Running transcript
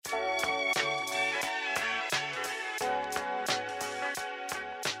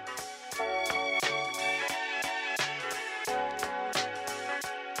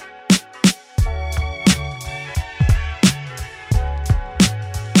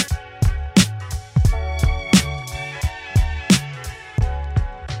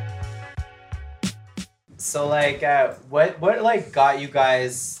So like, what like got you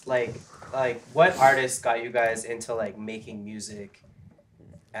guys like what artists got you guys into like making music,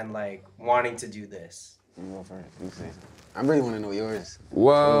 and like wanting to do this? I really want to know yours.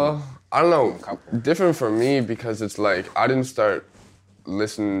 Well, I don't know. Different for me because it's like I didn't start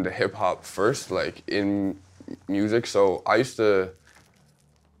listening to hip hop first, like in music. So I used to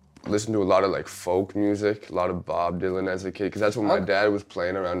listen to a lot of like folk music, a lot of Bob Dylan as a kid, because that's what my dad was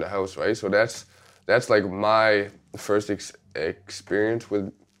playing around the house, right? So that's like my first experience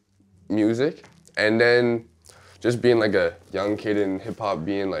with music, and then just being like a young kid in hip hop,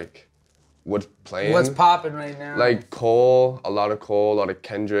 being like what's playing. What's popping right now? Like Cole, a lot of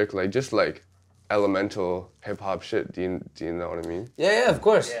Kendrick, like just like elemental hip hop shit. Do you know what I mean? Yeah, of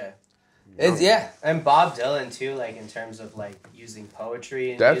course. Yeah. It's And Bob Dylan too, like in terms of like using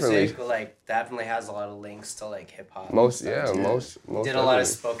poetry and music, like definitely has a lot of links to like hip hop. Most did definitely. a lot of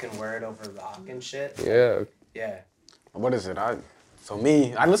spoken word over rock and shit. Yeah. Yeah. What is it? For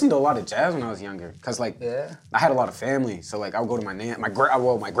me, I listened to a lot of jazz when I was younger, cause like I had a lot of family, so like I would go to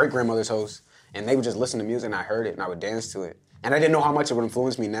my great grandmother's house, and they would just listen to music, and I heard it, and I would dance to it. And I didn't know how much it would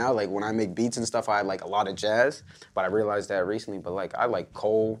influence me now. Like when I make beats and stuff, I like a lot of jazz, but I realized that recently. But like I like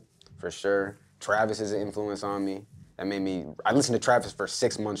Cole, for sure. Travis is an influence on me. That made me. I listened to Travis for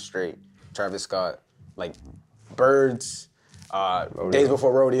 6 months straight. Travis Scott, like Birds, Days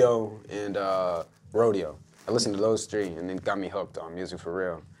Before Rodeo, and Rodeo. I listened to those three, and it got me hooked on music for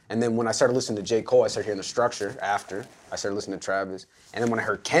real. And then when I started listening to J. Cole, I started hearing the structure after. I started listening to Travis. And then when I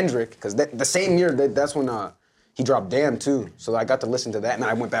heard Kendrick, because the same year, that's when he dropped Damn too. So I got to listen to that, and then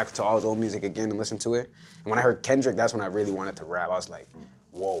I went back to all his old music again and listened to it. And when I heard Kendrick, that's when I really wanted to rap. I was like,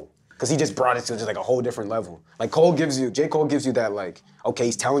 whoa. Because he just brought it to just like a whole different level. Like J. Cole gives you that like, okay,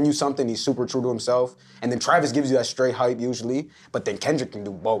 he's telling you something, he's super true to himself. And then Travis gives you that straight hype usually, but then Kendrick can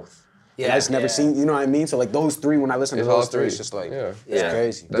do both. Yeah, and I just never seen, you know what I mean? So like those three, when I listen to those three, it's just like, it's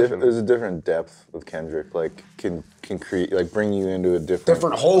crazy. There's a different depth with Kendrick, like can create, like bring you into a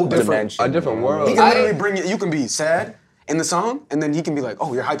different dimension. A different world. He can literally bring you can be sad in the song, and then he can be like,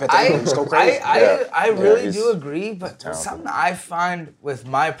 oh, you're hype at the end, just go crazy. I really do agree, but something I find with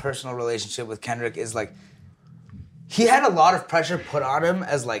my personal relationship with Kendrick is like, he had a lot of pressure put on him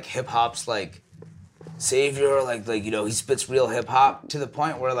as like hip hop's like savior, like you know, he spits real hip hop to the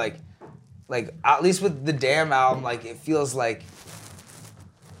point where like at least with the Damn album, like it feels like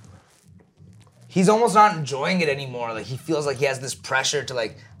he's almost not enjoying it anymore. Like he feels like he has this pressure to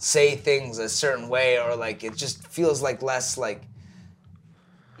like say things a certain way, or like it just feels like less like.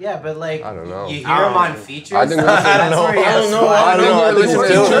 Yeah, but like I don't know. You hear him on features. I think I don't know. I think we're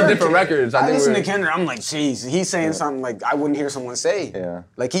listening to different records. I listen to Kendrick. I'm like, jeez, he's saying something like I wouldn't hear someone say. Yeah.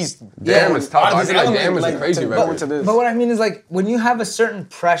 Like he's Damn is tough. I think like Damn is a crazy record. But what I mean is like when you have a certain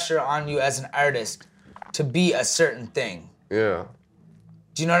pressure on you as an artist to be a certain thing. Yeah.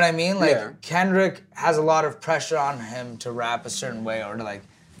 Do you know what I mean? Like Kendrick has a lot of pressure on him to rap a certain way or to like.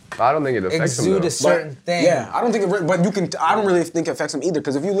 I don't think it affects him though. Exude a certain thing. Yeah, I don't think it. But you can. I don't really think it affects him either.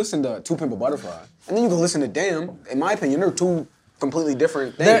 Because if you listen to To Pimp a Butterfly and then you go listen to Damn, in my opinion, they're two completely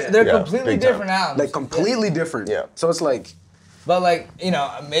different things. They're completely different albums. Like completely different. Yeah. So it's like. But like you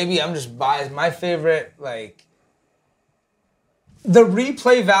know, maybe I'm just biased. My favorite like. The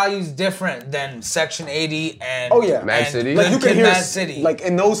replay value is different than Section 80 and Mad City. Like you can hear Mad City. Like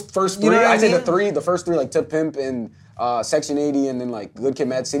in those first three, You know what I I'd say mean? the first three like To Pimp and Section 80 and then like Good Kid,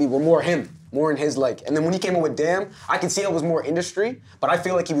 Mad City were more him, more in his like. And then when he came up with Damn, I could see it was more industry, but I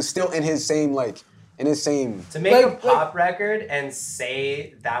feel like he was still in his same like. To make a pop record and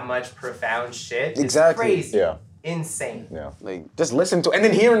say that much profound shit is crazy. Yeah. Insane. Yeah. Like just listen to, and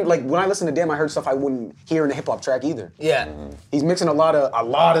then hearing like when I listen to Damn, I heard stuff I wouldn't hear in a hip hop track either. Yeah. He's mixing a lot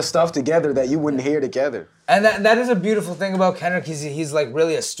of stuff together that you wouldn't hear together. And that is a beautiful thing about Kendrick. He's like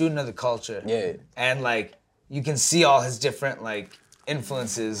really a student of the culture. Yeah. And like you can see all his different like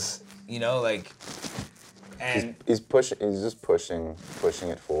influences, you know, like. And he's just pushing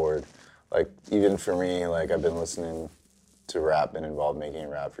it forward. Like even for me, like I've been listening to rap and involved making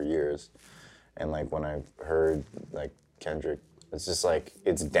rap for years. And like when I heard like Kendrick, it's just like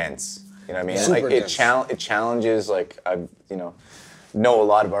it's dense. You know what I mean? Super like dense. It challenges like I've know a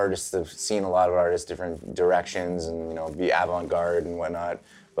lot of artists, have seen a lot of artists, different directions, and be avant-garde and whatnot.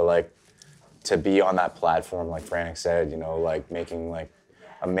 But like to be on that platform, like Frank said, like making like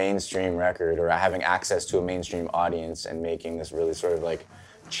a mainstream record or having access to a mainstream audience and making this really sort of like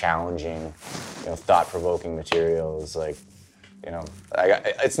challenging, thought-provoking material is like you know,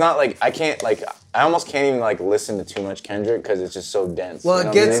 it's not like I can't like I almost can't even like listen to too much Kendrick because it's just so dense. Well, you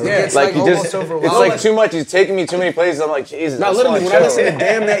know it gets, what I mean? like you almost just, overwhelming. it's like too much. He's taking me too many places. I'm like, Jesus. No, that's literally, not when I chill. listened to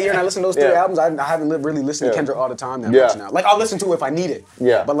Damn that year and I listened to those 3 albums, I haven't really listened to Kendrick all the time that much now. Like, I'll listen to it if I need it.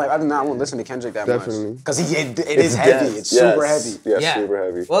 Yeah. But like, other than that, I won't listen to Kendrick that Definitely. much. Because it is heavy. dense. It's super heavy. Yeah, super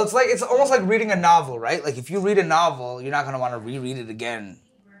heavy. Well, it's almost like reading a novel, right? Like if you read a novel, you're not gonna want to reread it again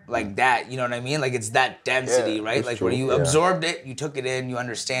like that. You know what I mean? Like it's that density, right? Like where you absorbed it, you took it in, you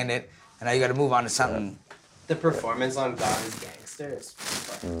understand it, and now you got to move on to something. The performance on God is Gangster is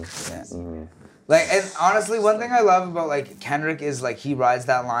fucking Like, and honestly, one thing I love about like Kendrick is like he rides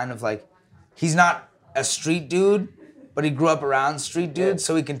that line of like he's not a street dude, but he grew up around street dudes,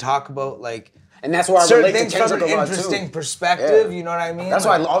 so he can talk about like. And that's why I certain relate to things Kendrick from a an lot interesting too. perspective, you know what I mean? That's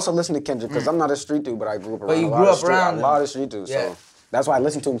why I also listen to Kendrick, because I'm not a street dude, but I grew up around you a grew lot of up street, around a lot of street dudes. Yeah. So that's why I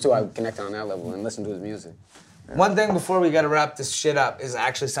listen to him too. I connected on that level and listen to his music. One thing before we gotta wrap this shit up is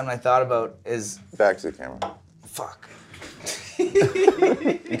actually something I thought about is Back to the camera. fuck.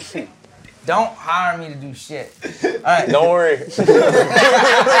 Don't hire me to do shit. All right. Don't worry. So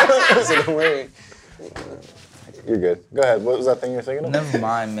don't worry. You're good. Go ahead. What was that thing you're thinking of? Never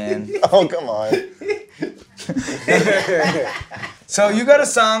mind, man. Oh, come on. So you got a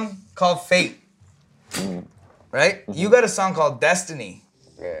song called Fate, right? You got a song called Destiny.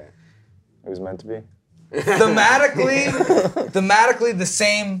 Yeah. It was meant to be. Thematically the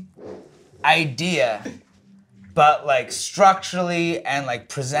same idea, but like structurally and like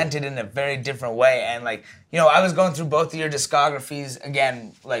presented in a very different way. And like, you know, I was going through both of your discographies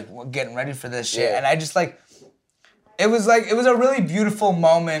again, like getting ready for this shit, and I just like, it was a really beautiful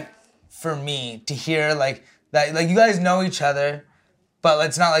moment for me to hear like that, like you guys know each other, but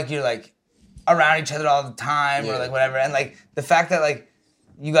it's not like you're like around each other all the time or like whatever. And like the fact that like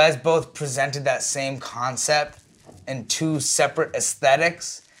you guys both presented that same concept in two separate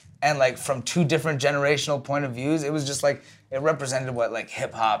aesthetics and like from two different generational point of views, it was just like it represented what like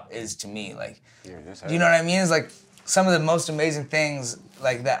hip hop is to me. Like, you know what I mean? It's like some of the most amazing things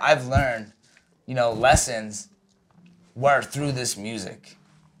like that I've learned, you know, lessons were through this music.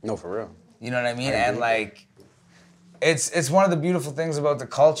 No, for real. You know what I mean? And like, it's one of the beautiful things about the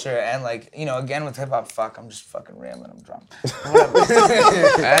culture. And like, you know, again with hip hop, fuck, I'm just fucking rambling. I'm drunk.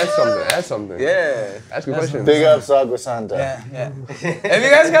 Add something. Yeah. Ask a question. Big ups, Agua Santa. Yeah. If you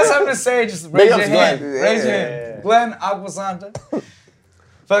guys got something to say, just raise your ups, hand. Glenn. Raise your hand. Glenn Agua Santa.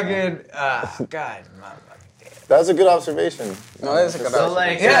 Fucking, God. That was a good observation. No, that's a good So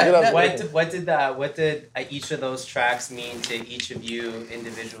like, Yeah. what did each of those tracks mean to each of you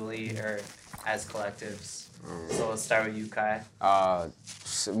individually or as collectives? So let's start with you, Kai.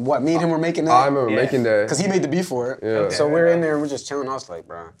 What, me and him were making that? I remember making that. Because he made the beat for it. Yeah. Okay. So we're in there and we're just chilling. I was like,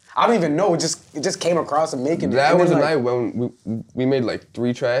 bro, I don't even know. It just came across and making it. That And was then, a like, night when we made like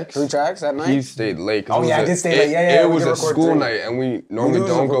 3 tracks. 3 tracks that night? He stayed late. Oh, yeah, I did stay late. Yeah, It we was did a record school 3. night, and we normally We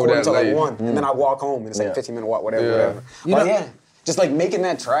don't go that until late. like 1, and then I walk home, and it's like a 15-minute walk, whatever. Yeah. But yeah, just like making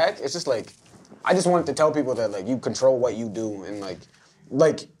that track, it's just like, I just wanted to tell people that like you control what you do, and like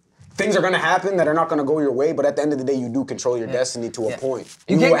things are gonna happen that are not gonna go your way, but at the end of the day, you do control your destiny to a point.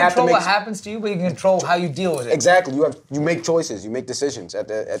 You can't control what happens to you, but you can control how you deal with it. Exactly. You make choices. You make decisions at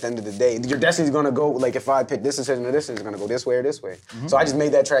the end of the day. Your destiny's gonna go, like if I pick this decision or this decision, it's gonna go this way or this way. So I just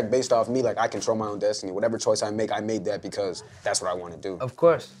made that track based off me. Like I control my own destiny. Whatever choice I made that because that's what I want to do. Of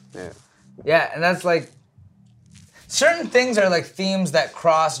course. Yeah. Yeah, and that's like, certain things are like themes that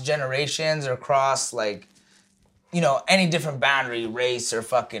cross generations or cross like, you know, any different boundary, race or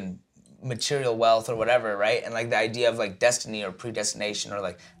fucking material wealth or whatever, right? And like the idea of like destiny or predestination or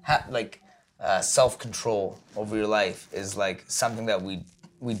like self-control over your life is like something that we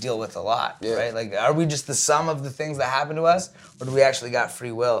deal with a lot, right? Like, are we just the sum of the things that happen to us, or do we actually got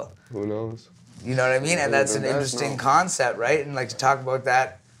free will? Who knows? You know what I mean? And that's an interesting concept, right? And like to talk about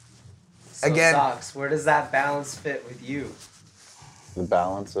that again. Socks, where does that balance fit with you? The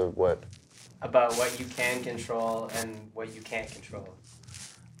balance of what? About what you can control and what you can't control.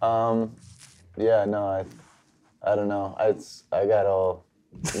 Yeah, no, I don't know. I got all.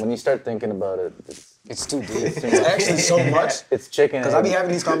 When you start thinking about it, It's too deep. It's actually so much. it's chicken. Because I be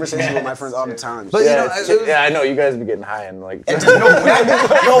having these conversations with my friends all the time. But yeah, you know, yeah, I know you guys be getting high and like. we be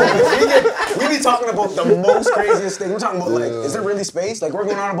talking about the most craziest thing. We're talking about like, is there really space? Like we're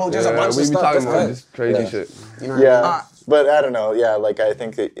going on about just a bunch we of be stuff. talking That's about good. this crazy shit. You know what I mean? But I don't know. Yeah, like I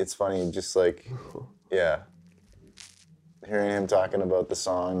think it's funny, just like, yeah, hearing him talking about the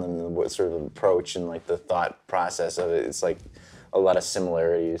song and what sort of approach and like the thought process of it. It's like a lot of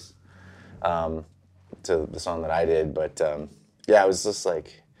similarities to the song that I did. But yeah, it was just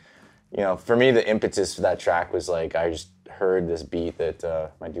like, you know, for me the impetus for that track was like I just heard this beat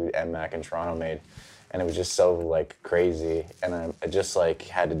that my dude M Mac in Toronto made, and it was just so like crazy, and I just like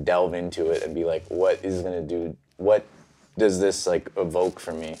had to delve into it and be like, what does this like evoke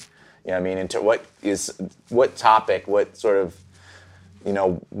for me? You know what I mean? Into what topic, what sort of, you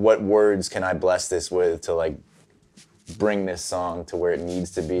know, what words can I bless this with to like bring this song to where it needs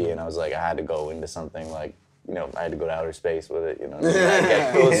to be? And I was like, I had to go into something like, you know, I had to go to outer space with it, you know,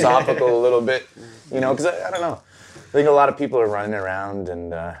 get philosophical a little bit, you know, because I don't know. I think a lot of people are running around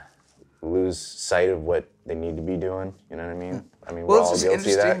and lose sight of what they need to be doing, you know what I mean? I mean, we're all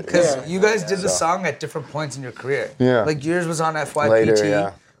guilty of that. Because you guys did the song at different points in your career. Yeah. Like yours was on FYPT,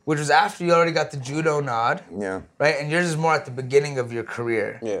 Later, which was after you already got the judo nod. Yeah. Right? And yours is more at the beginning of your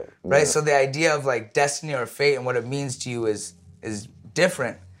career. Yeah. Right? Yeah. So the idea of like destiny or fate and what it means to you is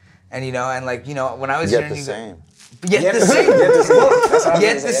different. And you know, and like, you know, when I was Yet hearing the you same. Yet the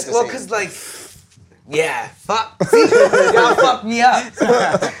same. Well, because like, yeah, fuck. See, y'all fucked me up.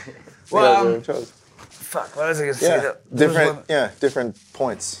 Well, fuck, what was I gonna say? Different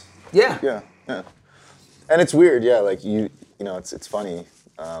points. Yeah. Yeah. And it's weird, yeah, like you know, it's funny.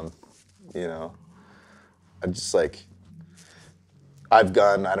 You know, I'm just like, I've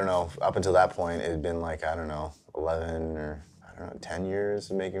gone, I don't know, up until that point, it had been like, I don't know, 11 or, I don't know, 10 years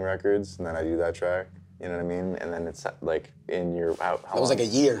of making records, and then I do that track, you know what I mean? And then it's like in your, how It was like a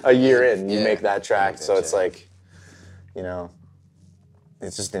year. A year in, you Yeah. make that track, that so it's track. like, you know,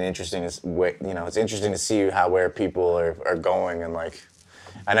 it's just an interesting way, you know, it's interesting to see where people are going, and like,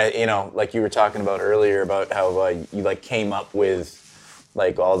 and I, you know, like you were talking about earlier about how you like came up with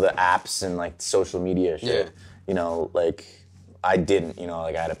like all the apps and like social media shit, Yeah. you know, like I didn't, you know,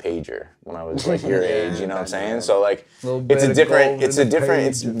 like I had a pager when I was like your age, you know what I'm saying? So like, it's a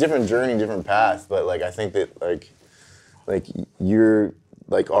different journey, different path, but like I think that like you're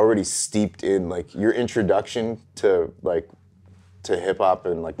like already steeped in like your introduction to hip hop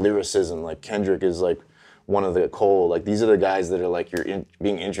and like lyricism. Like Kendrick is like one of the like these are the guys that are like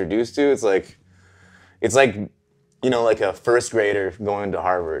being introduced to. It's like, you know, like a first grader going to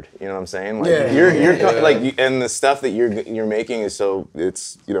Harvard. You know what I'm saying? Like like, and the stuff that you're making is so,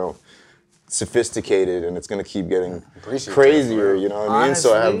 it's, you know, sophisticated, and it's gonna keep getting crazier. You know what I mean?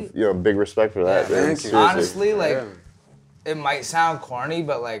 So I have, you know, big respect for that. Yeah, man. thank you. Honestly, like, it might sound corny,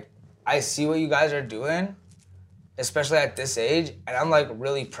 but like, I see what you guys are doing, especially at this age, and I'm like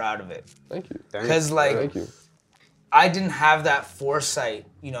really proud of it. Thank you. Because like, Thank you. I didn't have that foresight,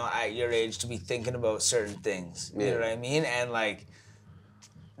 you know, at your age to be thinking about certain things. You know what I mean? And like,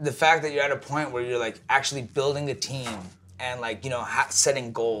 the fact that you're at a point where you're like actually building a team and like, you know,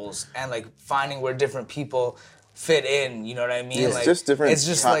 setting goals and like finding where different people fit in. You know what I mean? It's like, just different. It's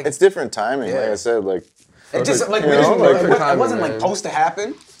just like, it's different timing. Like I said, like. It just like, You know, like, it wasn't like supposed to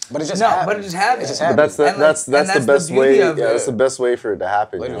happen, but it just happened. but it just happened. It just But happened. that's the best way. Yeah, that's the the best way for it to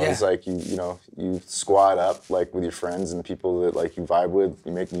happen. You know, Yeah. it's like you know, you squad up like with your friends and people that like you vibe with.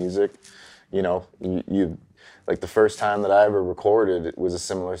 You make music. You know, you like the first time that I ever recorded, it was a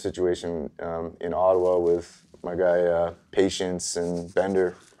similar situation in Ottawa with my guy Patience and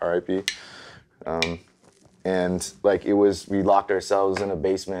Bender, R.I.P. And like we locked ourselves in a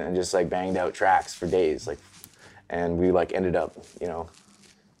basement and just like banged out tracks for days, like, and we like ended up, you know,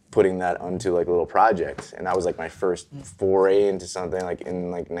 putting that onto like a little project, and that was like my first foray into something like in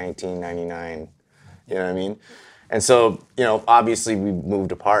like 1999, you know what I mean? And so, you know, obviously we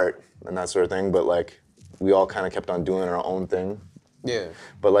moved apart and that sort of thing, but like we all kind of kept on doing our own thing. Yeah.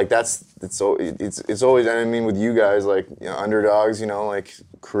 But like it's always, I mean, with you guys, like, you know, underdogs, you know, like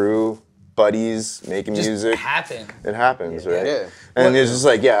crew, buddies, making just music. happen. It happens, right? Yeah. And it's just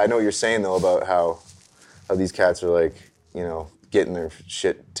like, yeah, I know what you're saying though about how these cats are like, you know, getting their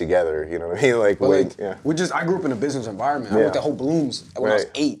shit together, you know what I mean? Like, I grew up in a business environment. I Yeah. went to Hope Blooms when I was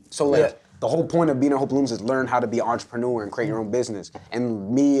 8. So like, the whole point of being at Hope Blooms is learn how to be an entrepreneur and create your own business.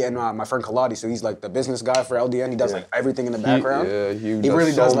 And me and my friend Kaladi, so he's like the business guy for LDN. He does like everything in the background. He really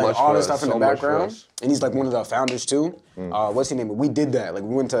does does so like much all for the us, stuff in so the much for background. us. And he's like one of the founders too. What's his name? We did that. Like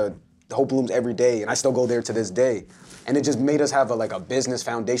we went to Hope Blooms every day, and I still go there to this day. And it just made us have a business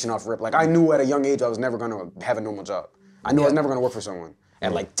foundation off rip. Like I knew at a young age I was never gonna have a normal job. I knew I was never gonna work for someone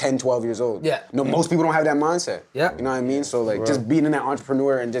at like 10, 12 years old. Yeah. No, most people don't have that mindset. Yeah. You know what I mean? So like just being in that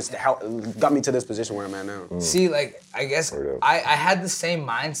entrepreneur and just got me to this position where I'm at now. See, like, I guess I had the same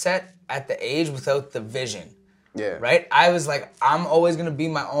mindset at the age without the vision. Yeah. Right? I was like, I'm always gonna be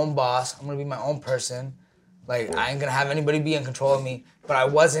my own boss. I'm gonna be my own person. Like, I ain't gonna have anybody be in control of me. But I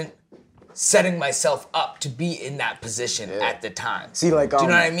wasn't setting myself up to be in that position at the time. See, like, do you know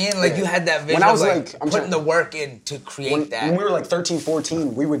what I mean? Like you had that vision when I was of I'm putting the work in to create that. When we were like 13,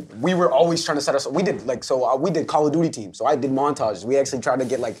 14, we were always trying to set ourselves. We did we did Call of Duty teams. So I did montages. We actually tried to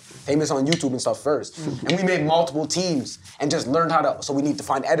get like famous on YouTube and stuff first, and we made multiple teams and just learned how to. So we need to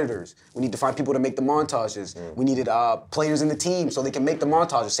find editors. We need to find people to make the montages. We needed players in the team so they can make the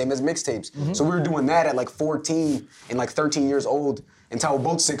montages, same as mixtapes. So we were doing that at like 14 and like 13 years old. Until we're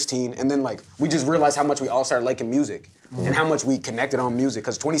both 16, and then like we just realized how much we all started liking music and how much we connected on music.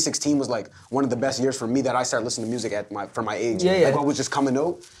 Because 2016 was like one of the best years for me that I started listening to music for my age. Like what was just coming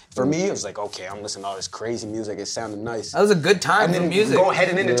out. For me, it was like, okay, I'm listening to all this crazy music. It sounded nice. That was a good time for music.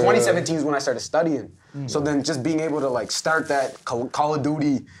 Heading into 2017 is when I started studying. So then just being able to like start that Call of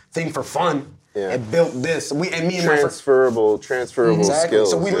Duty thing for fun. It built this. Me and transferable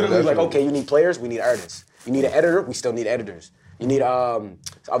skills. So we literally like, okay, you need players, we need artists. You need an editor, we still need editors. You need a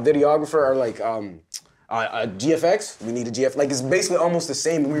videographer or like a GFX. We need a GF. Like it's basically almost the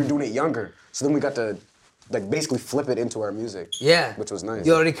same when we were doing it younger. So then we got to like basically flip it into our music. Yeah, which was nice.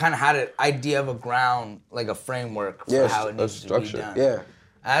 You already kind of had an idea of a ground, like a framework for how it needs to be done. Yeah,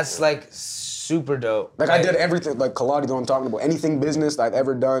 that's like super dope. Like I did everything. Like Kaladi, I'm talking about anything business that I've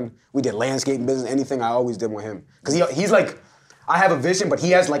ever done. We did landscaping business. Anything I always did with him because he's like, I have a vision, but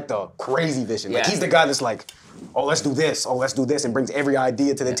he has like the crazy vision. Like he's the guy that's like, oh, let's do this. Oh, let's do this, and brings every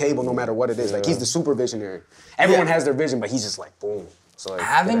idea to the table, no matter what it is. Like he's the super visionary. Everyone has their vision, but he's just like boom. So like,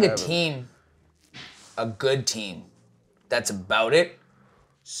 having a team, a good team, that's about it,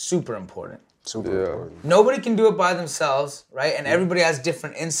 super important. Super important. Nobody can do it by themselves, right? And everybody has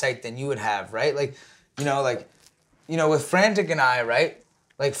different insight than you would have, right? Like, with Frantic and I, right?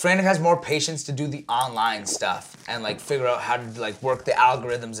 Like Frantic has more patience to do the online stuff and like figure out how to like work the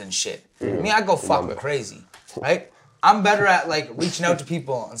algorithms and shit. Me, I go fucking crazy, right? I'm better at like reaching out to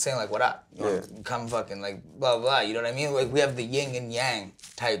people and saying like, what up? You want to come fucking like blah, blah, you know what I mean? Like we have the yin and yang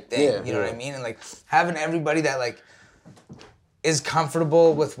type thing, you know what I mean? And like having everybody that like is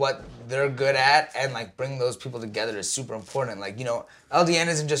comfortable with what they're good at and like bring those people together is super important. Like, LDN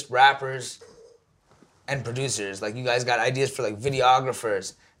isn't just rappers and producers. Like you guys got ideas for like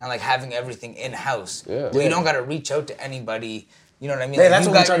videographers and like having everything in-house. You don't gotta reach out to anybody. You know what I mean? Yeah, like, that's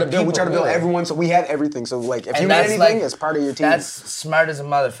what we try to build. We try to build everyone so we have everything. So like if you need anything, it's part of your team. That's smart as a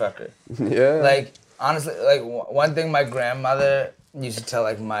motherfucker. Like honestly, like one thing my grandmother used to tell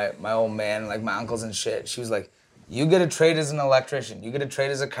like my old man, like my uncles and shit, she was like, you get a trade as an electrician, you get a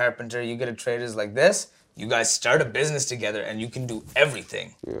trade as a carpenter, you get a trade as like this, you guys start a business together and you can do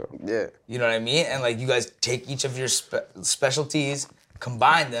everything. Yeah. You know what I mean? And like you guys take each of your specialties,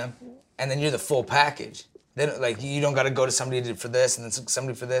 combine them, and then you're the full package. Then like you don't gotta go to somebody for this and then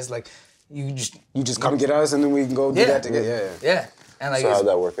somebody for this. Like you just come get us and then we can go do that together. Yeah. And like so how'd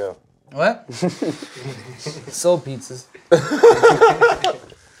that work out? What? Sold pizzas.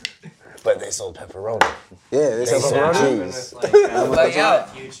 But they sold pepperoni. Yeah, they sold pepperoni. Like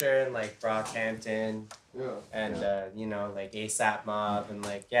Future and like Brockhampton, and like ASAP Mob and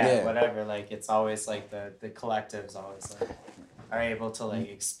like whatever. Like it's always like the collectives always like are able to like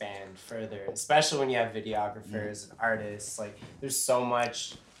expand further, especially when you have videographers and artists. Like there's so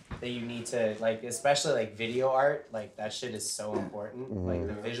much that you need to like, especially like video art. Like that shit is so important. Like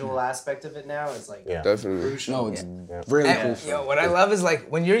the visual aspect of it now is like definitely crucial. No, it's really crucial. Yo, what I love is like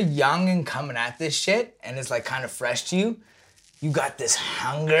when you're young and coming at this shit and it's like kind of fresh to you, you got this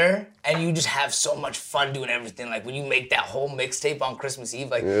hunger and you just have so much fun doing everything. Like when you make that whole mixtape on Christmas Eve,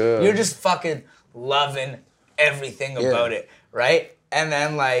 like you're just fucking loving everything about it, right? And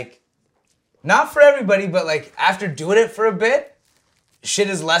then like, not for everybody, but like after doing it for a bit, shit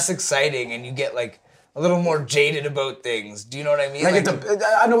is less exciting and you get like a little more jaded about things. Do you know what I mean? Like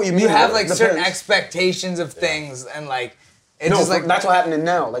I know what you mean. You have like certain expectations of things and like, it's just like that's what's happening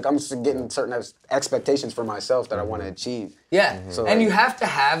now. Like I'm just getting certain expectations for myself that I want to achieve. Yeah, so and you have to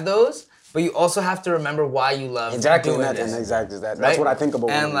have those, but you also have to remember why you love doing this. Exactly that. That's what I think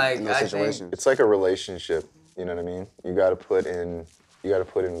about and like, in those situations. It's like a relationship. You know what I mean? You got to put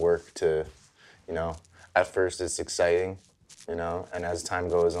in work to, at first it's exciting, and as time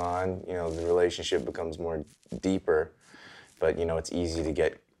goes on, the relationship becomes more deeper, but it's easy to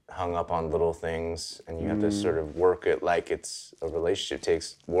get hung up on little things and you have to sort of work it like it's a relationship. It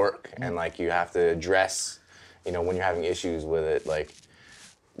takes work and like you have to address, when you're having issues with it, like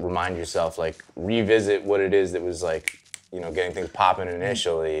remind yourself, like revisit what it is that was like getting things popping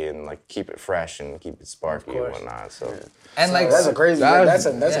initially and like keep it fresh and keep it sparky and whatnot. So. And like that's a crazy. That's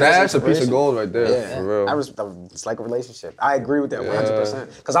a piece of gold right there. For real. It's like a relationship. I agree with that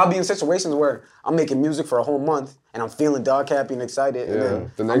 100%. Because I'll be in situations where I'm making music for a whole month and I'm feeling dog happy and excited. And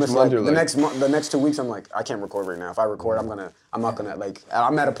then the next month, the next 2 weeks, I'm like, I can't record right now. If I record, I'm not gonna like.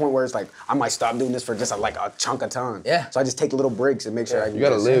 I'm at a point where it's like I might stop doing this for just a chunk of time. Yeah. So I just take little breaks and make sure I. You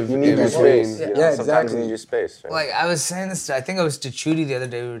gotta live. You need your space. Yeah, Sometimes exactly. you need your space. Right? Like I was saying this, I think I was to Chudy the other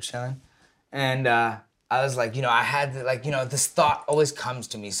day. We were chilling, and I was like, I had this thought always comes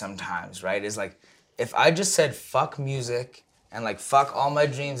to me sometimes, right? Is like, if I just said fuck music and like fuck all my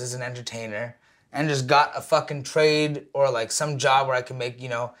dreams as an entertainer and just got a fucking trade or like some job where I can make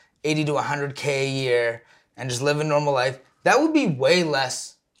 80 to 100K a year and just live a normal life, that would be way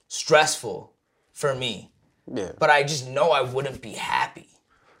less stressful for me. Yeah. But I just know I wouldn't be happy.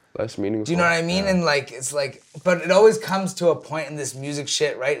 Less meaningful. Do you know what I mean? Yeah. And like, it's like, but it always comes to a point in this music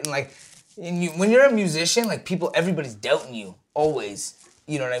shit, right? And like, when you're a musician, like everybody's doubting you, always.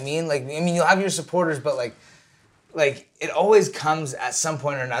 You know what I mean? Like, you'll have your supporters, but like it always comes at some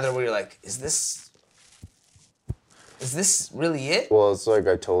point or another where you're like, is this really it? Well, it's like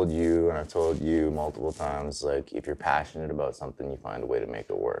I told you, and I've told you multiple times, like, if you're passionate about something, you find a way to make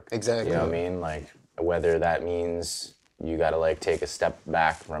it work. Exactly. You know what I mean? Like, whether that means you gotta, like, take a step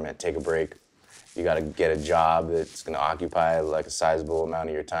back from it, take a break. You gotta get a job that's gonna occupy, like, a sizable amount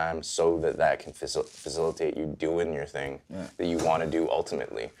of your time so that can facilitate you doing your thing that you wanna do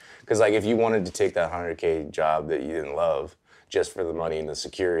ultimately. Because, like, if you wanted to take that 100K job that you didn't love just for the money and the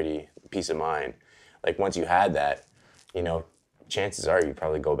security, peace of mind, like, once you had that, chances are you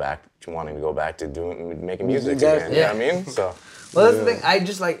probably wanting to go back to making music again. You know what I mean? So. Well, that's the thing. I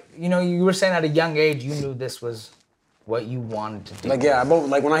just you were saying at a young age you knew this was what you wanted to do. Like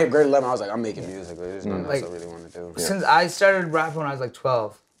when I hit grade 11, I was like, I'm making music. There's nothing else I really want to do. Since I started rapping when I was like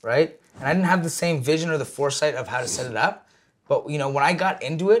 12, right? And I didn't have the same vision or the foresight of how to set it up. But when I got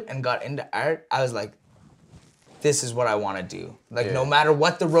into it and got into art, I was like, this is what I want to do. Like no matter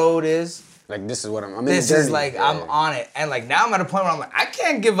what the road is. Like, this is what I'm this is like, I'm on it. And like, now I'm at a point where I'm like, I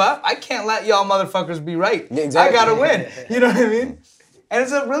can't give up. I can't let y'all motherfuckers be right. Yeah, exactly. I gotta win. You know what I mean? And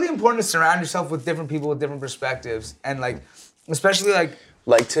it's really important to surround yourself with different people with different perspectives. And like, especially like...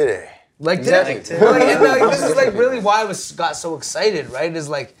 Like today. Like today. Exactly. This is like really why I got so excited, right? Is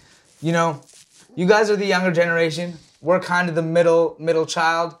like, you guys are the younger generation. We're kind of the middle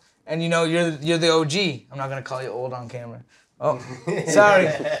child. And you're the OG. I'm not gonna call you old on camera. Oh, sorry.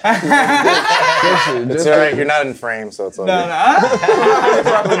 It's all right. You're not in frame, so it's all good.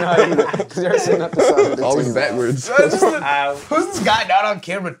 Probably not either. Always backwards. Who's this guy not on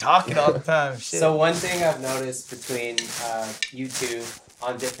camera talking all the time? Shit. So one thing I've noticed between you two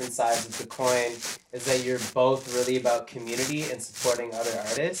on different sides of the coin is that you're both really about community and supporting other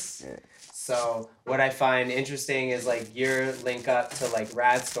artists. Yeah. So what I find interesting is like your link up to like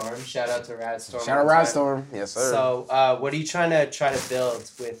Radstorm. Shout out to Radstorm. Shout out Radstorm. Yes, sir. So what are you trying to build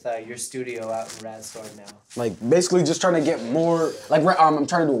with your studio out in Radstorm now? Like basically just trying to get more. Like I'm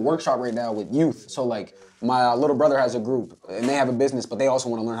trying to do a workshop right now with youth. So like my little brother has a group and they have a business, but they also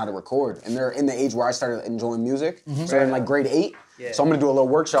want to learn how to record. And they're in the age where I started enjoying music. Mm-hmm. So they're in like grade 8. Yeah. So I'm gonna do a little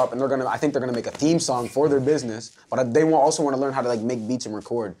workshop, and I think they're gonna make a theme song for their business. But they also want to learn how to like make beats and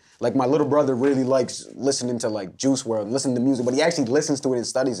record. Like my little brother really likes listening to like Juice WRLD and listening to music, but he actually listens to it and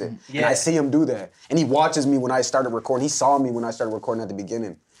studies it. Yeah. And I see him do that, and he watches me when I started recording. He saw me when I started recording at the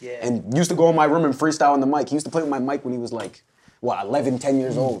beginning, and used to go in my room and freestyle on the mic. He used to play with my mic when he was like 11, 10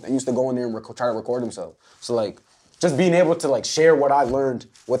 years old, and used to go in there and try to record himself. So like just being able to like share what I learned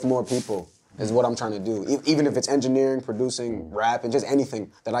with more people is what I'm trying to do. Even if it's engineering, producing, rap, and just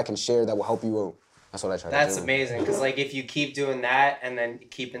anything that I can share that will help you out. That's what I try to do. That's amazing, because like if you keep doing that and then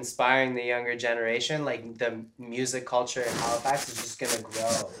keep inspiring the younger generation, like the music culture in Halifax is just gonna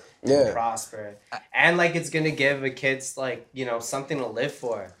grow and prosper. And like it's gonna give the kids like, something to live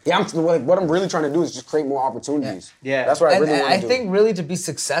for. Yeah, what I'm really trying to do is just create more opportunities. Yeah. That's what I really want to do. I think really to be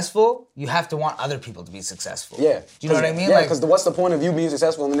successful, you have to want other people to be successful. Yeah. Do you know what I mean? Yeah, because what's the point of you being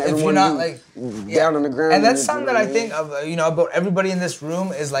successful and then everyone down on the ground? And that's something that I think of, about everybody in this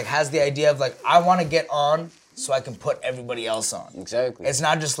room is like has the idea of like, I want to get on so I can put everybody else on. Exactly. It's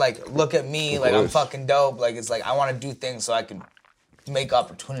not just like, look at me, like I'm fucking dope. Like it's like, I want to do things so I can make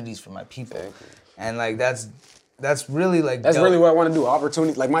opportunities for my people. Exactly. And like that's really like that's dope. really what I want to do.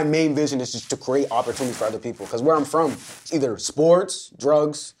 Opportunity. Like my main vision is just to create opportunities for other people. Because where I'm from, it's either sports,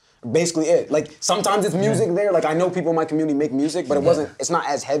 drugs, Basically it. Like sometimes it's music there. Like I know people in my community make music, but it's not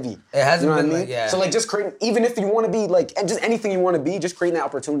as heavy. It hasn't you know been what I mean? like, yeah. So like just creating, even if you want to be like, just anything you want to be, just creating that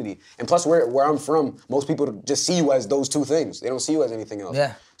opportunity. And plus where I'm from, most people just see you as those two things. They don't see you as anything else.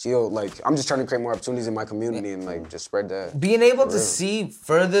 Yeah. So like I'm just trying to create more opportunities in my community and like just spread that. Being able to see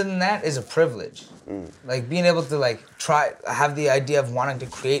further than that is a privilege. Like being able to like have the idea of wanting to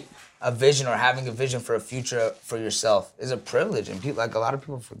create a vision or having a vision for a future for yourself is a privilege, and people, like a lot of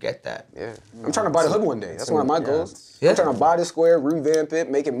people forget that. Yeah, I'm trying to buy the hood one day. That's one of my goals. Yeah. I'm trying to buy the square, revamp it,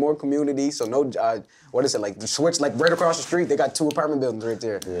 make it more community. So no, what is it like? The switch like right across the street. They got 2 apartment buildings right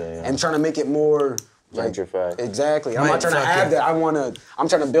there, and trying to make it more. Gentrified. Exactly. I'm not trying to have that. I'm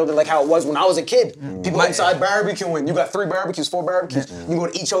trying to build it like how it was when I was a kid. People inside barbecuing. You got 3 barbecues, 4 barbecues. You go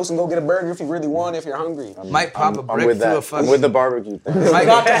to each host and go get a burger if you really want, if you're hungry. Might pop a brick through a fucking... I'm with the barbecue thing. I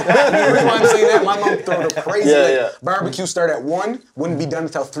got that. The reason why I'm saying that, my mom threw the crazy. Barbecue started at 1, wouldn't be done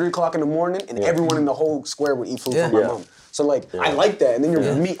until 3 o'clock in the morning, and everyone in the whole square would eat food from my mom. So like, I like that, and then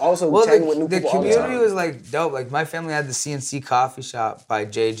you're meet also chatting with new people all the time. The community was like dope. Like my family had the CNC coffee shop by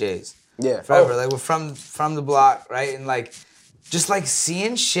JJ's. Yeah. Forever. Like we're from the block, right? And like just like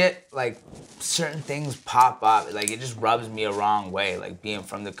seeing shit, like certain things pop up, like it just rubs me a wrong way. Like being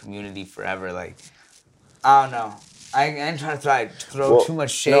from the community forever, like I don't know. I ain't trying to throw too much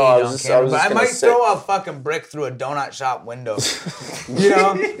shade on camera, but I might throw a fucking brick through a donut shop window. You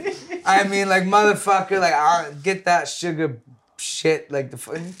know? I mean, like motherfucker, like I'll get that sugar shit, like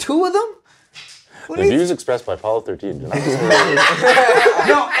 2 of them. The views expressed by Apollo 13 do not.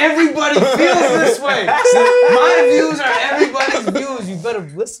 No, everybody feels this way. My views are everybody's views. You better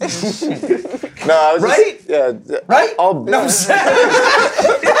listen to this shit. No, I was right? Just, yeah. Right? No,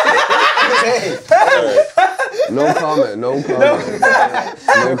 No comment. No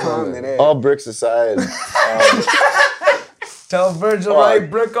comment. All bricks aside. Tell Virgil, like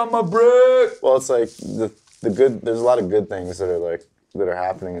brick on my brick. Well, it's like the good. There's a lot of good things that are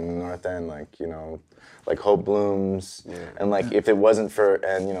happening in the North End, like like Hope Blooms, and like if it wasn't for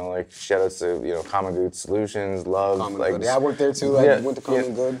like shout outs to Common Good Solutions, Love, Common like Good. Yeah, I worked there too. I went to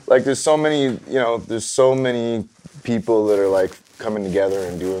Common Good. Like there's so many people that are like coming together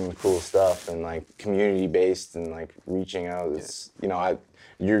and doing cool stuff and like community based and like reaching out. It's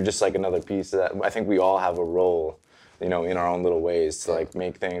you're just like another piece of that. I think we all have a role, in our own little ways to like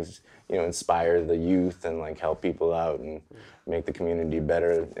make things, inspire the youth and like help people out and make the community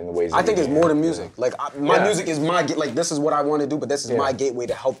better in the ways. I think it's more than music. Like my music is like this is what I want to do, but this is my gateway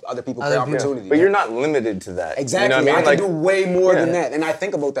to help other people create opportunity. But you're not limited to that. Exactly. You know what I can do way more than that, and I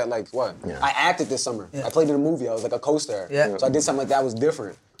think about that like what I acted this summer. I played in a movie. I was like a co-star. So I did something like that was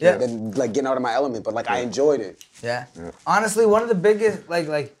different. Than like getting out of my element, but like I enjoyed it. Yeah. Honestly, one of the biggest like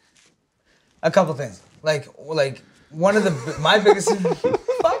a couple things like one of my biggest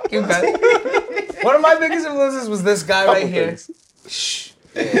fuck you guys. One of my biggest influences was this guy right here. Shh.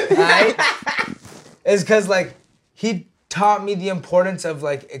 Right? Is because like he taught me the importance of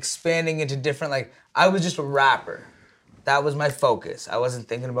like expanding into different like I was just a rapper. That was my focus. I wasn't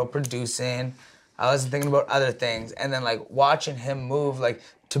thinking about producing. I wasn't thinking about other things. And then like watching him move, like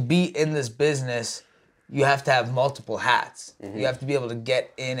to be in this business, you have to have multiple hats. You have to be able to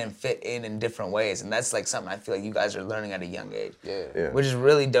get in and fit in different ways. And that's like something I feel like you guys are learning at a young age. Which is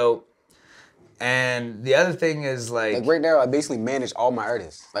really dope. And the other thing is like right now I basically manage all my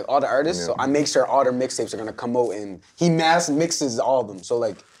artists, like all the artists. So I make sure all their mixtapes are gonna come out, and he mass mixes all of them. So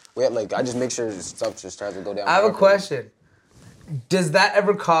like I just make sure stuff just tries to go down. I have a question. Does that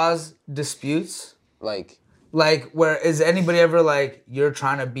ever cause disputes? Like where is anybody ever like you're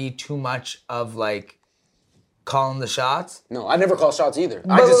trying to be too much of like calling the shots? No, I never call shots either.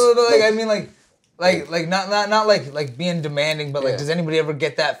 But, I mean not like being demanding, but like does anybody ever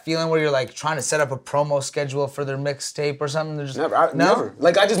get that feeling where you're like trying to set up a promo schedule for their mixtape or something? They're just, never.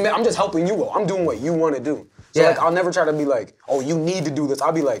 Like I'm just helping you out. I'm doing what you want to do. So like I'll never try to be like, oh, you need to do this.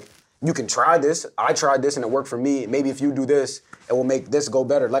 I'll be like, you can try this. I tried this and it worked for me. Maybe if you do this, it will make this go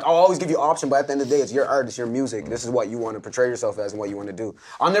better. Like I'll always give you option, but at the end of the day, it's your art, it's your music. This is what you want to portray yourself as and what you want to do.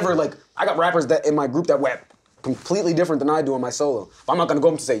 I'll never I got rappers that in my group that rap completely different than I do on my solo. But I'm not gonna go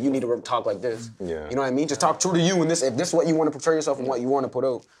up to say you need to talk like this. You know what I mean? Just talk true to you. And if this is what you want to portray yourself and what you want to put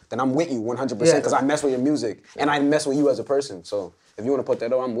out, then I'm with you 100% because I mess with your music and I mess with you as a person. So if you want to put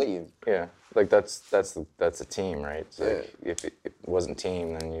that out, I'm with you. Yeah, like that's a team, right? So like, if it wasn't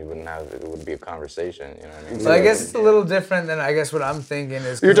team, then you wouldn't have it would be a conversation. You know what I mean? So I guess it's a little different than I guess what I'm thinking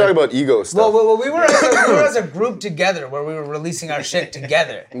is. You're talking about ego stuff. Well, we were as a group together where we were releasing our shit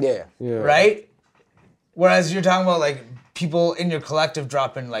together. Yeah. Right. Whereas you're talking about like people in your collective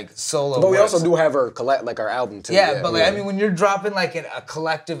dropping like solo. But we works. also do have our our album too. Yeah, but like I mean, when you're dropping like a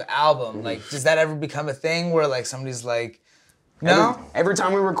collective album, like does that ever become a thing where like somebody's like, no? Every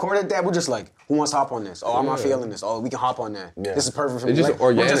time we recorded that, we're just like, who wants to hop on this? Oh, I'm not feeling this. Oh, we can hop on that. This is perfect for me. It's just like,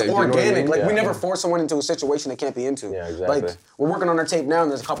 organic. We're just you know what I organic. mean? Like we never force someone into a situation they can't be into. Yeah, exactly. Like we're working on our tape now, and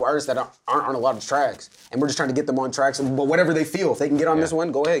there's a couple artists that aren't on a lot of tracks, and we're just trying to get them on tracks. But whatever they feel, if they can get on this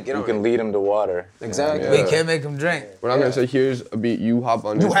one, go ahead, get on. You can lead them to water. Exactly. We can't make them drink. We're not gonna say here's a beat. You hop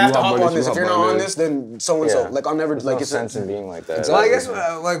on this. You have to hop on this. this. If you're not on this, then so and so. Like I'll never There's like no it's sense in being like that. Well, I guess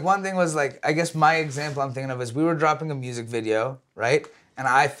like one thing was like I guess my example I'm thinking of is we were dropping a music video, right? And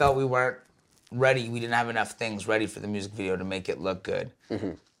I felt we weren't ready. We didn't have enough things ready for the music video to make it look good,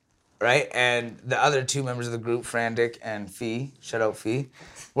 right? And the other two members of the group, Frantic and Fee, shout out Fee,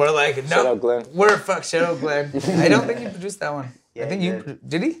 were like, no, Shout out Glenn. shout out Glenn. I don't think you produced that one. Yeah, I think he you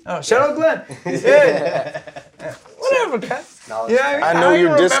did he? Oh, shout out Glenn. Yeah. Whatever, cuz. Yeah, I know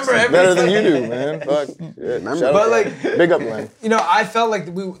your discs remember better than everything. you do, man. Fuck. Yeah, But like, big up, Glenn. you know, I felt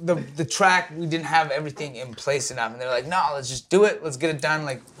like the track we didn't have everything in place enough, and they're like, no, let's just do it, let's get it done,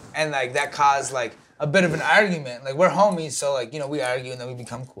 like, and like that caused like a bit of an argument. Like we're homies, so like you know we argue and then we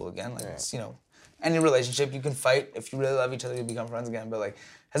become cool again. Like it's, you know, any relationship you can fight if you really love each other, you become friends again. But like,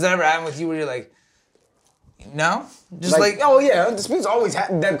 has that ever happened with you where you're like, no, just like oh yeah, disputes always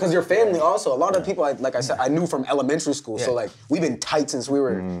happen because your family also. A lot of people, like I said, I knew from elementary school, so like we've been tight since we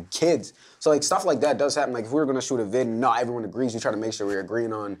were kids. So like stuff like that does happen. Like if we were gonna shoot a vid, and not everyone agrees. We try to make sure we're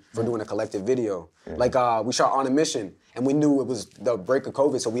agreeing on for doing a collective video. Like we shot On a Mission, and we knew it was the break of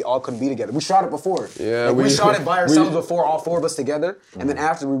COVID, so we all couldn't be together. We shot it before. Yeah, like, we shot it by ourselves before, all four of us together, and then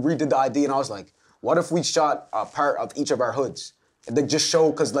after we redid the ID, and I was like, what if we shot a part of each of our hoods, and then just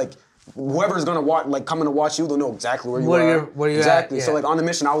show because like. Whoever's gonna watch, like coming to watch you, they'll know exactly where you are. Where you exactly. at? Yeah. So like On the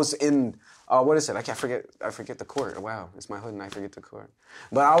Mission, I was in what is it? I forget the court. Wow, it's my hood and I forget the court.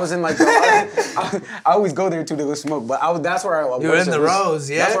 But I was in like I always go there too to go smoke. But that's where I was. You were in the rows,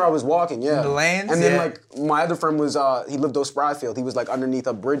 yeah. That's where I was walking, yeah. In the lanes, and then like my other friend was he lived on Spryfield. He was like underneath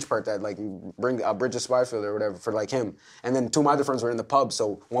a bridge part that like bring a bridge of Spryfield or whatever for like him. And then two of my other friends were in the pub,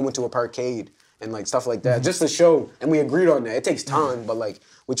 so one went to a parkade and like stuff like that, just to show. And we agreed on that. It takes time, but like.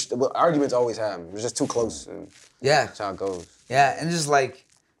 Arguments always happen. It's just too close. And that's how it goes. Yeah, and just like,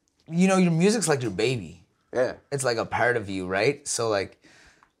 you know, your music's like your baby. Yeah. It's like a part of you, right? So like,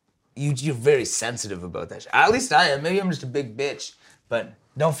 you're very sensitive about that shit. At least I am. Maybe I'm just a big bitch, but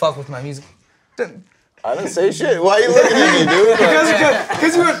don't fuck with my music. I didn't say shit. Why are you looking at me, dude?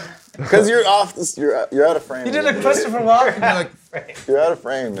 Because you were... Because you're off this, you're out of frame. You did a Christopher Walken. You're like, you're out of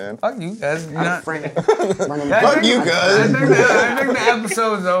frame, man. fuck you guys. You're not frame. Fuck you guys. I think the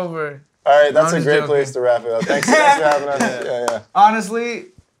episode's over. All right, that's I'm a just great joking. place to wrap it up. Thanks for having us. Yeah. Honestly,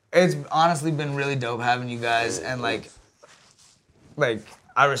 it's honestly been really dope having you guys, and like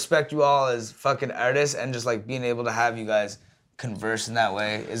I respect you all as fucking artists, and just like being able to have you guys converse in that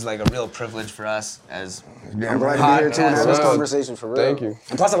way is like a real privilege for us as I'm glad to be here too and have this conversation for real. Thank you.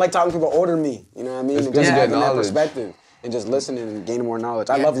 And plus I like talking to people older than me, you know what I mean? And good just to get having that knowledge. perspective and just listening and gaining more knowledge.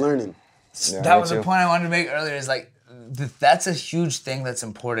 I love learning. Yeah, that me was too. the point I wanted to make earlier. Is like that's a huge thing that's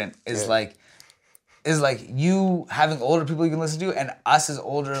important. Is like you having older people you can listen to, and us as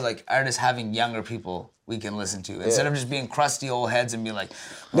older like artists having younger people we can listen to instead of just being crusty old heads and be like,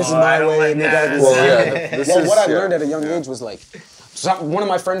 This is my way. And what I yeah. learned at a young age was like, one of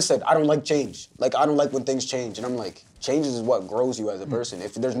my friends said, I don't like change. Like, I don't like when things change. And I'm like, change is what grows you as a person.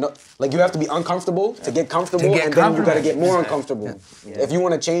 If there's no, like, you have to be uncomfortable to get comfortable, and then you got to get more uncomfortable. Yeah. If you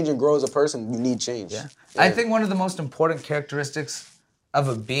want to change and grow as a person, you need change. Yeah. I think one of the most important characteristics of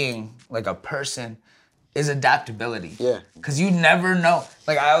a being, like a person, is adaptability. Yeah. Because you never know.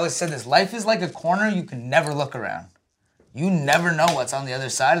 Like I always said this, life is like a corner you can never look around. You never know what's on the other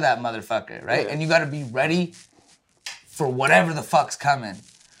side of that motherfucker, right? Yeah. And you got to be ready for whatever the fuck's coming,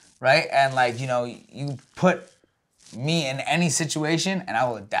 right? And like, you know, you put me in any situation and I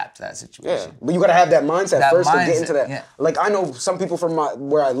will adapt to that situation. Yeah, but you gotta have that mindset first to get into that. Yeah. Like I know some people from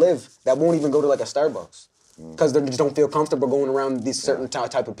where I live that won't even go to like a Starbucks because they just don't feel comfortable going around these certain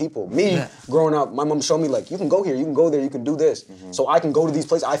type of people. Me, growing up, my mom showed me like, you can go here, you can go there, you can do this. So I can go to these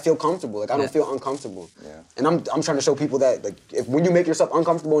places, I feel comfortable. Like I don't feel uncomfortable. Yeah. And I'm trying to show people that like when you make yourself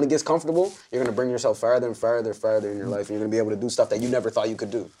uncomfortable and it gets comfortable, you're gonna bring yourself farther and farther in your life, and you're gonna be able to do stuff that you never thought you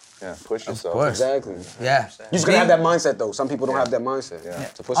could do. Yeah, push yourself. Of course. Exactly. Yeah. You just gotta have that mindset though. Some people don't have that mindset. Yeah.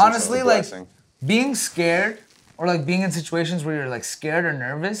 To push Honestly, themselves. like being scared or like being in situations where you're like scared or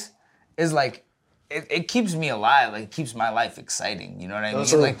nervous is like it keeps me alive. Like it keeps my life exciting. You know what I mean?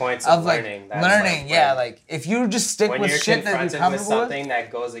 Those are the like points of like learning. That's learning, like yeah. when- Like if you just stick When with you're shit that you're confronted with comfortable with. something that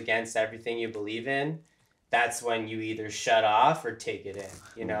goes against everything you believe in, that's when you either shut off or take it in,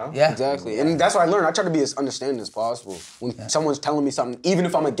 you know? Yeah. Exactly. And that's what I learned. I try to be as understanding as possible. When someone's telling me something, even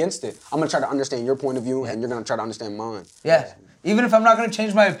if I'm against it, I'm going to try to understand your point of view and you're going to try to understand mine. Yeah. Even if I'm not going to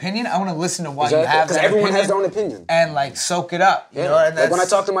change my opinion, I want to listen to why you have that because everyone has their own opinion. And like soak it up. You know? And like when I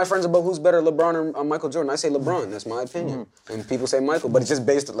talk to my friends about who's better, LeBron or Michael Jordan, I say LeBron. That's my opinion. And people say Michael, but it's just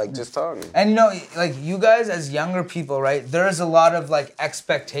based on like just talking. And you know, like you guys as younger people, right? There's a lot of like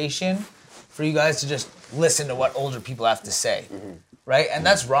expectation for you guys to just listen to what older people have to say, right? And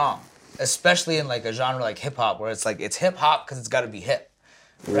that's wrong, especially in like a genre like hip hop, where it's like it's hip hop because it's got to be hip,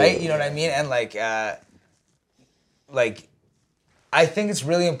 right? You know what I mean? And like I think it's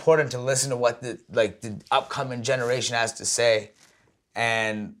really important to listen to what the upcoming generation has to say,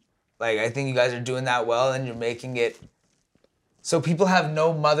 and like I think you guys are doing that well, and you're making it so people have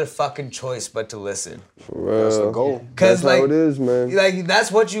no motherfucking choice but to listen. Well, that's the goal. That's like, how it is, man. Like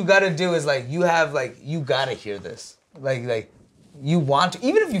that's what you gotta do is like you have like you gotta hear this. Like you want to,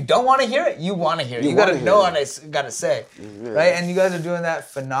 even if you don't want to hear it, you want to hear it. You gotta know what I gotta say, right? And you guys are doing that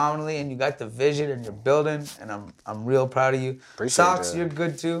phenomenally, and you got the vision, and you're building, and I'm real proud of you. Appreciate Socks, that. you're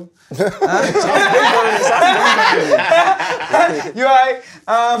good too. You alright?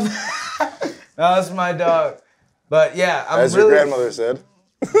 No, that's my dog. But yeah, I'm As really. your grandmother said.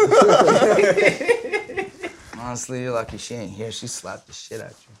 Honestly, you're lucky she ain't here. She slapped the shit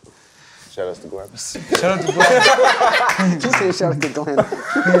out you. Shout out to Glenn. Shout out to Glenn. She said shout out to Glenn.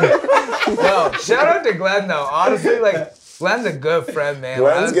 No, shout out to Glenn though. Honestly, like Glenn's a good friend, man.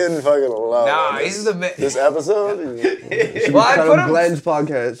 Glenn's getting fucking love. Nah, he's the man. This episode? Well, I put him. Glenn's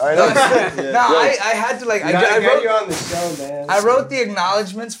podcast. I know. I had to like. I got you wrote. on the show, man. I wrote the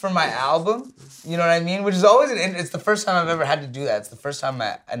acknowledgements for my album. You know what I mean? Which is always it's the first time I've ever had to do that. It's the first time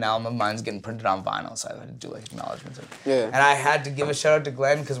an album of mine's getting printed on vinyl, so I had to do like acknowledgements. Yeah. And I had to give a shout out to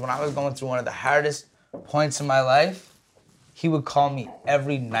Glenn because when I was going through one of the hardest points in my life, he would call me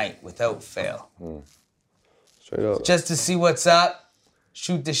every night without fail. Straight up. Just to see what's up,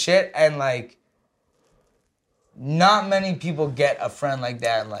 shoot the shit, and like, not many people get a friend like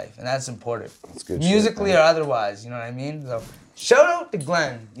that in life, and that's important. That's good Musically shit, or otherwise, you know what I mean? So, shout out to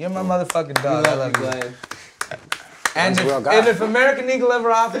Glenn. You're my motherfucking dog. I love you. Glenn. And if American Eagle ever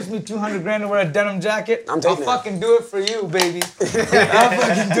offers me $200 grand to wear a denim jacket, I'll fucking do it for you, baby. I'll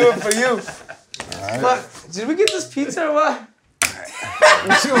fucking do it for you. Fuck, did we get this pizza or what?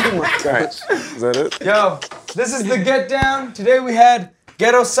 Alright, is that it? Yo, this is the Get Down. Today we had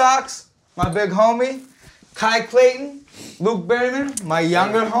Ghettosocks, my big homie, Kai Clayton, Luke Berryman, my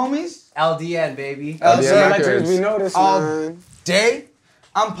younger homies. LDN, baby. LDN Records. We noticed, all man. day.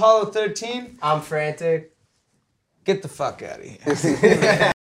 I'm Paulo 13. I'm frantic. Get the fuck out of here.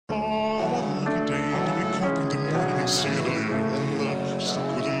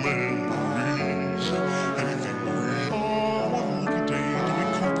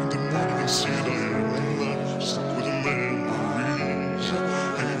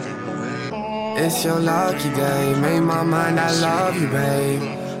 It's your lucky day, made my mind, I love you,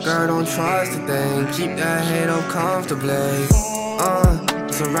 babe. Girl, don't trust a thing, keep that head up comfortably.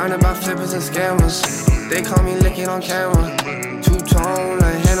 Surrounded by flippers and scammers, they call me licking on camera. Two-tone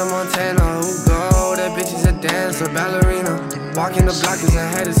like Hannah Montana, who go, that bitch is a dancer, ballerina. Walking the block is I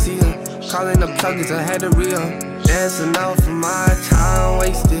had to see her, calling the plug is I had to re her. Dancing out for my time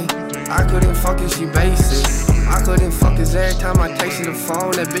wasted, I couldn't fuck if she basic. I couldn't fuck cause every time I texted the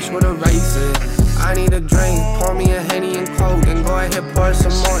phone, that bitch would erase it. I need a drink, pour me a Henny and Coke, and go ahead pour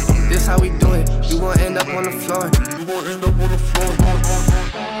some more. This how we do it, you gon' end up on the floor. You gon' end up on the floor.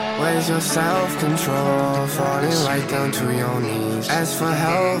 Where's your self-control? Falling right down to your knees. Ask for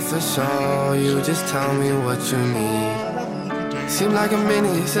help for sure, you just tell me what you need. Seem like a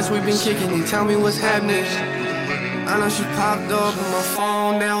minute since we've been kicking it, tell me what's happening. I know she popped up on my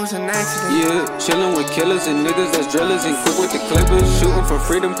phone, that was an accident. Yeah, chillin' with killers and niggas that's drillers and quick with the clippers. Shooting for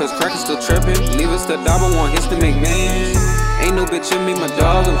freedom cause crack is still trippin'. Leave us to die but want hits to make man. Ain't no bitch in me, my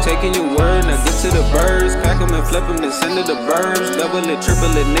dog, I'm taking your word. Now get to the birds, pack 'em and flip 'em, then send to the birds. Double it,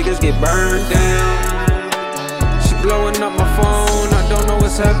 triple it, niggas get burned down. She blowing up my phone, I don't know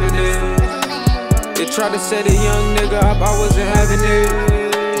what's happening. They tried to set a young nigga up, I wasn't having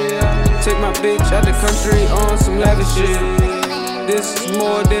it. Take my bitch out the country on some lavish shit. This is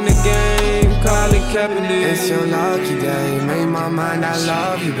more than a game, Colin Kaepernick. It's your lucky day, made my mind, I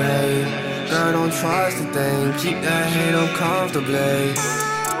love you, babe. Girl, don't trust a thing, keep that head up comfortably.